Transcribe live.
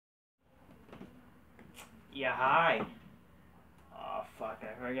Yeah, hi. Oh, fuck,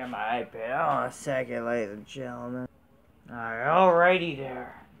 I forgot my iPad. Hold on a second, ladies and gentlemen. Alright, alrighty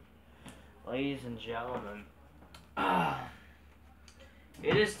there. Ladies and gentlemen.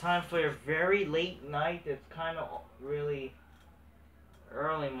 It is time for a very late night. It's kind of really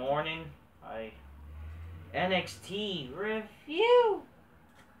early morning. NXT review.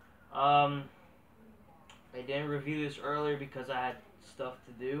 I didn't review this earlier because I had stuff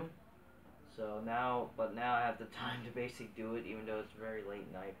to do. So now I have the time to basically do it, even though it's very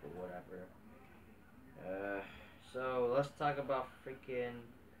late night, but whatever. So let's talk about freaking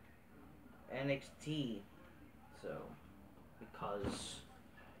NXT. So, because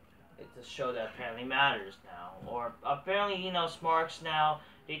it's a show that apparently matters now, or apparently, Smarks now,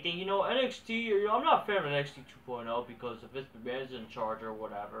 they think, NXT, I'm not a fan of NXT 2.0 because if Vince McMahon's in charge or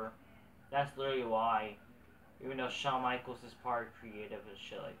whatever. That's literally why. Even though Shawn Michaels is part of creative and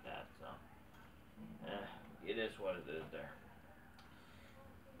shit like that, so. It is what it is there.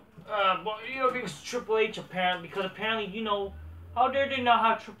 But because Triple H apparently, how dare they not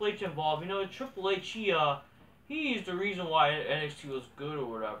have Triple H involved? Triple H, he's the reason why NXT was good or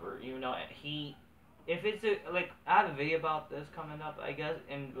whatever. Even though if it's I have a video about this coming up, I guess,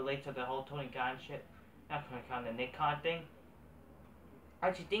 and relate to the whole Tony Khan shit, not Tony Khan, the Nick Khan thing.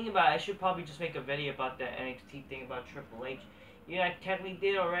 Actually, thinking about it, I should probably just make a video about the NXT thing about Triple H. I technically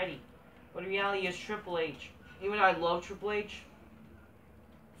did already. But the reality is Triple H. Even though I love Triple H,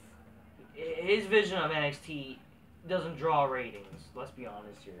 his vision of NXT doesn't draw ratings. Let's be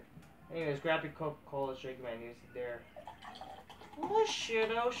honest here. Anyways, grab your Coca-Cola, shake my music there. Oh shit,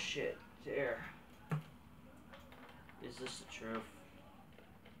 there. Is this the truth?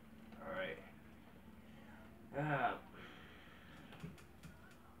 Alright.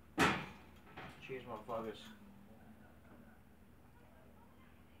 Cheers, motherfuckers.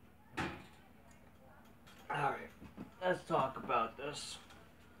 Alright, let's talk about this.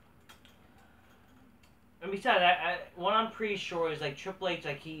 And besides, what I'm pretty sure is Triple H,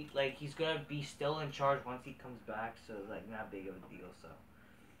 he's gonna be still in charge once he comes back, so it's not big of a deal. So,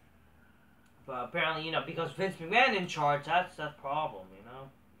 but apparently, because Vince McMahon in charge, that's the problem,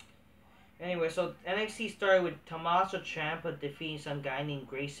 Anyway, so NXT started with Tommaso Ciampa defeating some guy named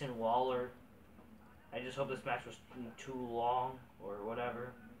Grayson Waller. I just hope this match was too long or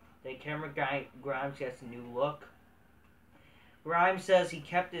whatever. Then Cameron Grimes gets a new look. Grimes says he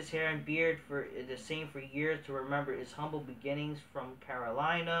kept his hair and beard for the same for years to remember his humble beginnings from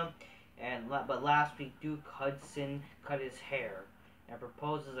Carolina, but last week Duke Hudson cut his hair and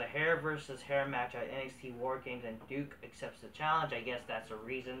proposes a hair versus hair match at NXT WarGames, and Duke accepts the challenge. I guess that's a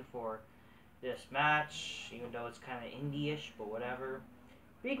reason for this match, even though it's kind of indie-ish, but whatever.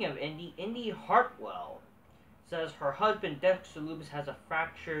 Speaking of indie, Indy Hartwell says her husband Dexter Lumis has a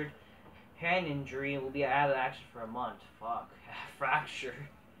fractured hand injury and will be out of action for a month. Fuck. Fracture.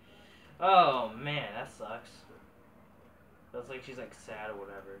 Oh man, that sucks. Looks like she's sad or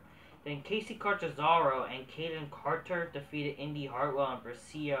whatever. Then Casey Catanzaro and Kaden Carter defeated Indy Hartwell and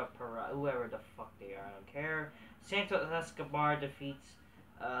Brescia Perez, whoever the fuck they are, I don't care. Santos Escobar defeats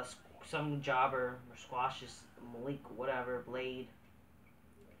some jobber or squashes Malik whatever Blade.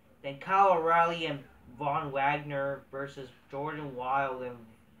 Then Kyle O'Reilly and Von Wagner versus Jordan Wilde and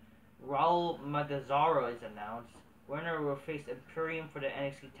Raul Magazzaro is announced. Winner will face Imperium for the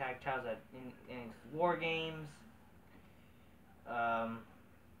NXT Tag Titles at NXT WarGames.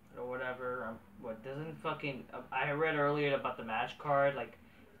 Or whatever. What doesn't fucking... I read earlier about the match card.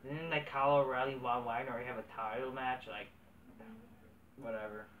 Didn't Kyle O'Reilly and Von Wagner already have a title match?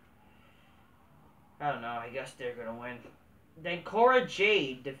 Whatever. I don't know. I guess they're gonna win. Then Cora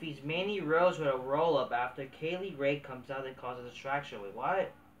Jade defeats Mandy Rose with a roll-up after Kaylee Ray comes out and causes a distraction. Wait,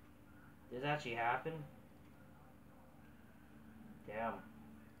 what? Did this actually happen? Damn.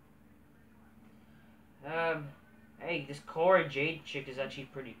 Hey, this Cora Jade chick is actually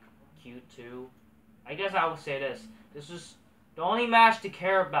pretty cute, too. I guess I will say this. This is the only match to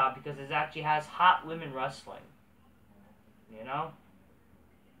care about because it actually has hot women wrestling.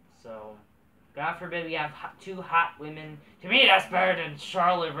 So... God forbid we have two hot women. To me, that's better than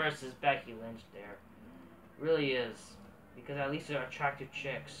Charlotte versus Becky Lynch there. Really is. Because at least they're attractive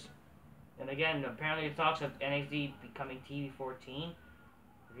chicks. And again, apparently the talks of NXT becoming TV14.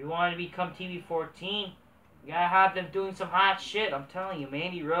 If you want to become TV14, you gotta have them doing some hot shit. I'm telling you,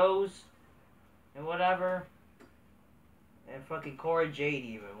 Mandy Rose and whatever. And fucking Cora Jade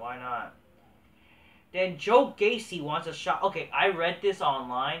even. Why not? Then Joe Gacy wants a shot. Okay, I read this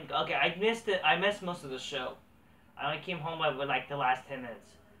online. Okay, I missed it. I missed most of the show. I only came home with the last 10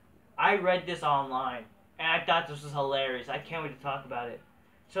 minutes. I read this online, and I thought this was hilarious. I can't wait to talk about it.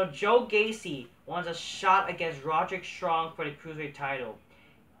 So Joe Gacy wants a shot against Roderick Strong for the Cruiserweight title.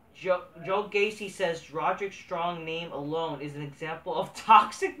 Joe Gacy says Roderick Strong's name alone is an example of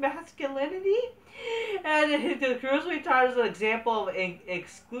toxic masculinity, and the Cruiserweight title is an example of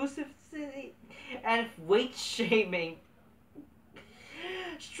exclusivity and weight shaming.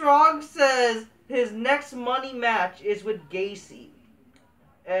 Strong says his next money match is with Gacy,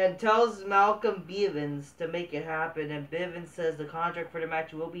 and tells Malcolm Bivens to make it happen, and Bivens says the contract for the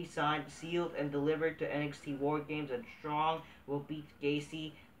match will be signed, sealed, and delivered to NXT WarGames, and Strong will beat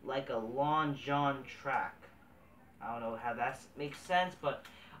Gacy like a Lon John track. I don't know how that makes sense, but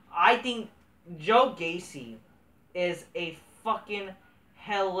I think Joe Gacy is a fucking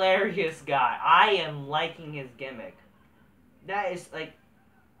hilarious guy. I am liking his gimmick. That is like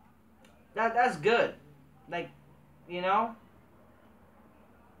that's good. Like, you know?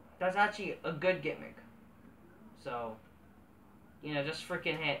 That's actually a good gimmick. So, you know, just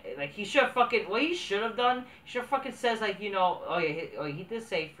freaking like he should fucking what he should have done. He should fucking says like, you know, he did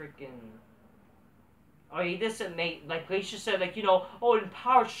say freaking. Oh, he did say like he should say like, you know, oh,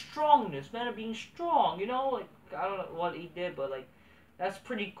 empower strongness, man of being strong, you know, like I don't know what he did, but like that's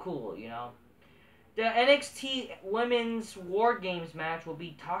pretty cool, you know. The NXT Women's WarGames match will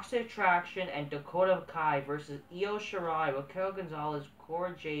be Toxic Attraction and Dakota Kai versus Io Shirai, Raquel Gonzalez,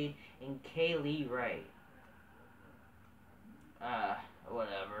 Cora Jade, and Kaylee Ray.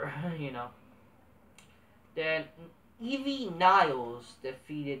 Whatever, you know. Then Evie Niles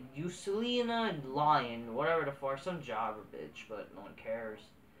defeated Yuselina Lion, whatever the fuck, some jobber bitch, but no one cares.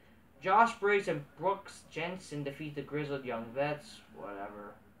 Josh Briggs and Brooks Jensen defeat the Grizzled Young Vets,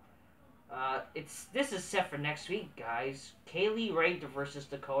 whatever. This is set for next week, guys. Kaylee Ray versus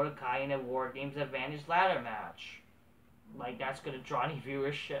Dakota Kai in a WarGames Advantage ladder match. Like, that's gonna draw any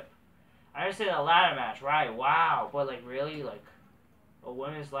viewership. I understand a ladder match, right? Wow, but like, really, like, a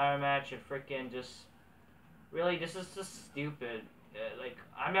women's ladder match and freaking just, really, this is just stupid. Like,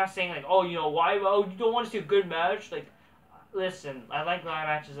 I'm not saying like, oh, you know, why? Oh, you don't want to see a good match? Like, listen, I like ladder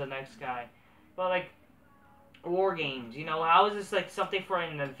matches the next guy, but like. WarGames, you know, how is this like something for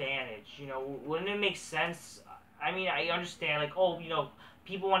an advantage? You know, wouldn't it make sense? I mean, I understand, like, oh, you know,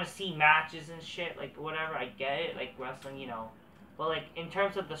 people want to see matches and shit, like, whatever, I get it, like, wrestling, you know, but, like, in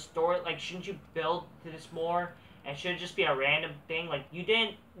terms of the story, like, shouldn't you build to this more, and should it just be a random thing? Like, you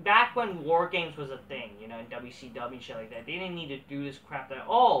didn't, back when WarGames was a thing, you know, in WCW and shit like that, they didn't need to do this crap that,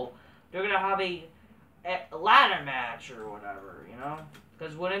 oh, they're gonna have a ladder match or whatever, you know,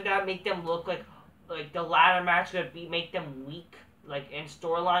 because wouldn't that make them look like the ladder match could make them weak, like in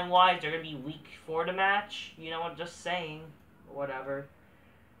storyline wise, they're gonna be weak for the match. You know, I'm just saying, whatever.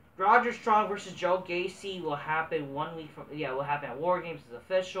 Roger Strong versus Joe Gacy will happen 1 week from will happen at WarGames. Is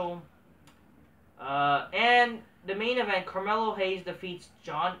official. And the main event, Carmelo Hayes defeats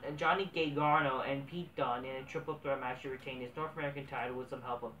Johnny Gargano and Pete Dunne in a triple threat match to retain his North American title with some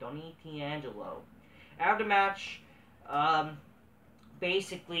help of Tony D'Angelo. After the match,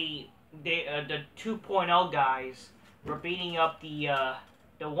 basically. The 2.0 guys were beating up the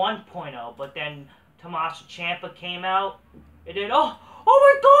 1.0, but then Tommaso Ciampa came out, and then oh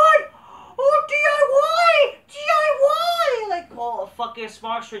my god, oh DIY, like oh fucking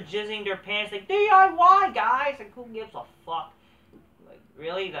smarks for jizzing their pants, like DIY guys, like who gives a fuck, like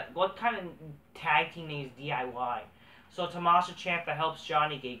really, that what kind of tag team name is DIY? So Tommaso Ciampa helps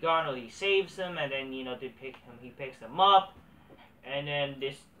Johnny Gargano, he saves him, and then you know he picks him up. And then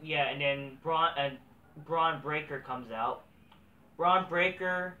and then Braun Breaker comes out. Braun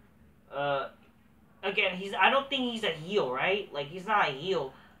Breaker, again, I don't think he's a heel, right? Like, he's not a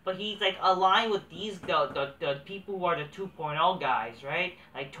heel, but he's, like, aligned with these, the people who are the 2.0 guys, right?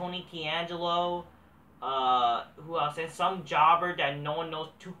 Like, Tony D'Angelo, who else? And some jobber that no one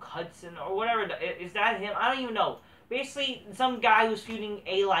knows, Two Hudson, or whatever. Is that him? I don't even know. Basically, some guy who's feuding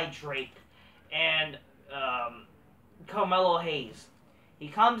Eli Drake. And, Carmelo Hayes. He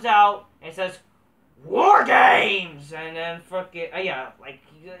comes out and says, WarGames! And then fucking,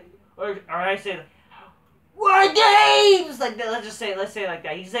 or I say, WarGames! Like, let's say it like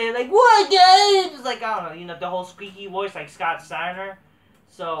that. He's saying, like, WarGames! Like, I don't know, you know, the whole squeaky voice, like Scott Steiner.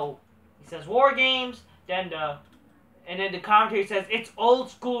 So, he says, WarGames, and then the commentary says, it's old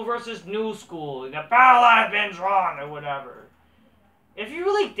school versus new school. The battle has been drawn, or whatever. If you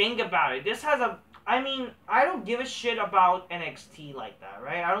really think about it, this has I mean, I don't give a shit about NXT like that,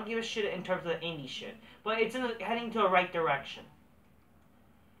 right? I don't give a shit in terms of the indie shit. But it's heading to the right direction.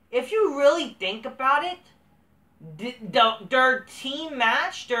 If you really think about it, their team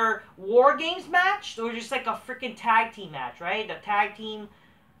match, their WarGames match, or just like a freaking tag team match, right? The tag team,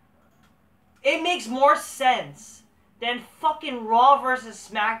 it makes more sense than fucking Raw versus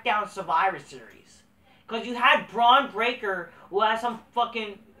SmackDown Survivor Series. Because you had Braun Breaker, who has some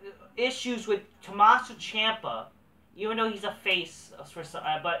fucking issues with Tommaso Ciampa, even though he's a face,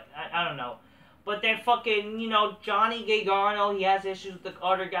 but I don't know. But then fucking, you know, Johnny Gargano, he has issues with the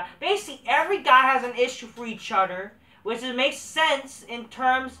other guy. Basically, every guy has an issue for each other, which makes sense in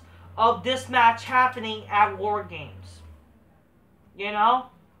terms of this match happening at WarGames. You know?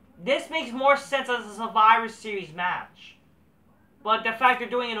 This makes more sense as a Survivor Series match. But the fact they're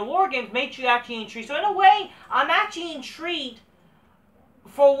doing it in a WarGames makes you actually intrigued. So in a way, I'm actually intrigued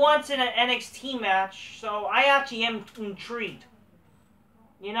for once in an NXT match. So I actually am intrigued.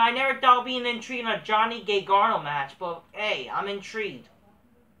 You know, I never thought of being intrigued in a Johnny Gargano match, but hey, I'm intrigued.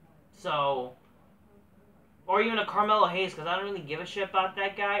 So, or even a Carmelo Hayes, because I don't really give a shit about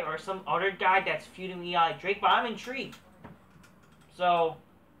that guy, or some other guy that's feuding with Eli Drake, but I'm intrigued. So,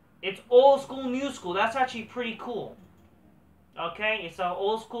 it's old school, new school. That's actually pretty cool. Okay, it's an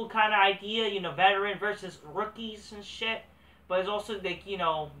old school kind of idea, you know, veteran versus rookies and shit. But it's also like, you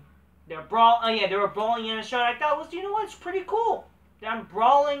know, they're brawling. Oh yeah, they were brawling in a show. I thought was, you know what, it's pretty cool. I'm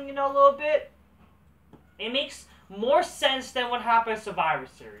brawling, you know, a little bit. It makes more sense than what happened in Survivor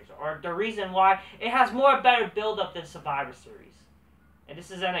Series, or the reason why it has better build-up than Survivor Series. And this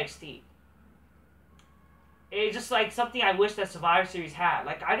is NXT. It's just like something I wish that Survivor Series had.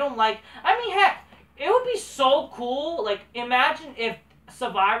 Like, I mean, heck, it would be so cool. Like, imagine if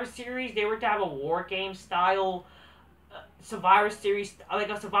Survivor Series, they were to have a WarGames style Survivor Series,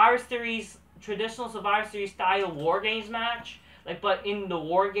 like a Survivor Series, traditional Survivor Series style WarGames match. Like, but in the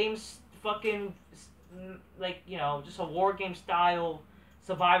WarGames fucking, like, you know, just a WarGames style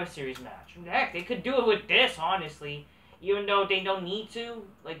Survivor Series match. Heck, they could do it with this, honestly. Even though they don't need to.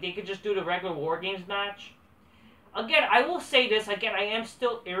 Like, they could just do the regular WarGames match. Again, I will say this. Again, I am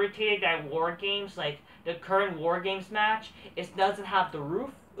still irritated that WarGames, like, the current WarGames match, it doesn't have the roof.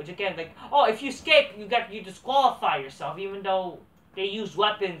 Which, again, like, oh, if you escape, you disqualify yourself. Even though they use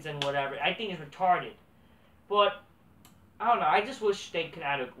weapons and whatever. I think it's retarded. But I don't know, I just wish they could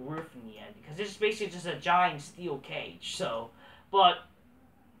add a roof in the end, because it's basically just a giant steel cage, so, but,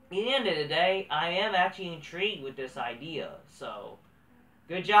 at the end of the day, I am actually intrigued with this idea, so,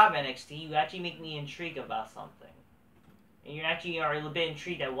 good job, NXT, you actually make me intrigued about something, and you actually are a little bit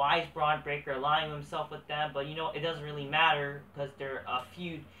intrigued at why is Braun Breaker aligning himself with them, but you know, it doesn't really matter, because they're a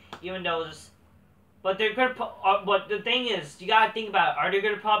feud, even though it's, but they're gonna. But the thing is, you gotta think about it. Are they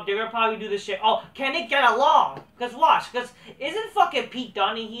gonna probably? They're gonna probably do this shit. Oh, can they get along? Cause watch, cause isn't fucking Pete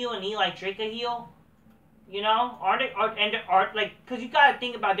Dunne a heel and Eli Drake a heel? You know, are they? Like? Cause you gotta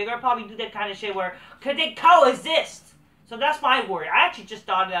think about it. They're gonna probably do that kind of shit where could they coexist? So that's my worry. I actually just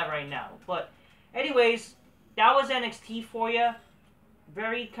thought of that right now. But, anyways, that was NXT for you.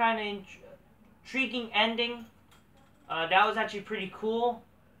 Very kind of intriguing ending. That was actually pretty cool.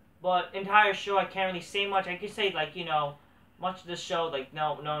 But entire show, I can't really say much. I could say, like, you know, much of the show, like,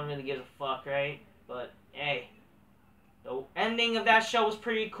 no one really gives a fuck, right? But, hey, the ending of that show was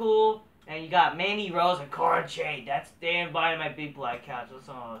pretty cool. And you got Mandy Rose and Cora Jade. That's, they invited my big black couch. That's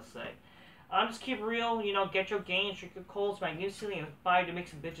all I want to say. Just keep it real, you know, get your gains, drink your colds, magnificently, and fight to make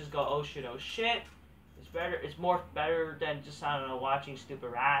some bitches go, oh shit, oh shit. It's better, it's more better than just, I don't know, watching stupid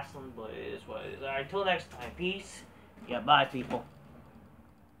wrestling, but it is what it is. Alright, till next time, peace. Yeah, bye, people.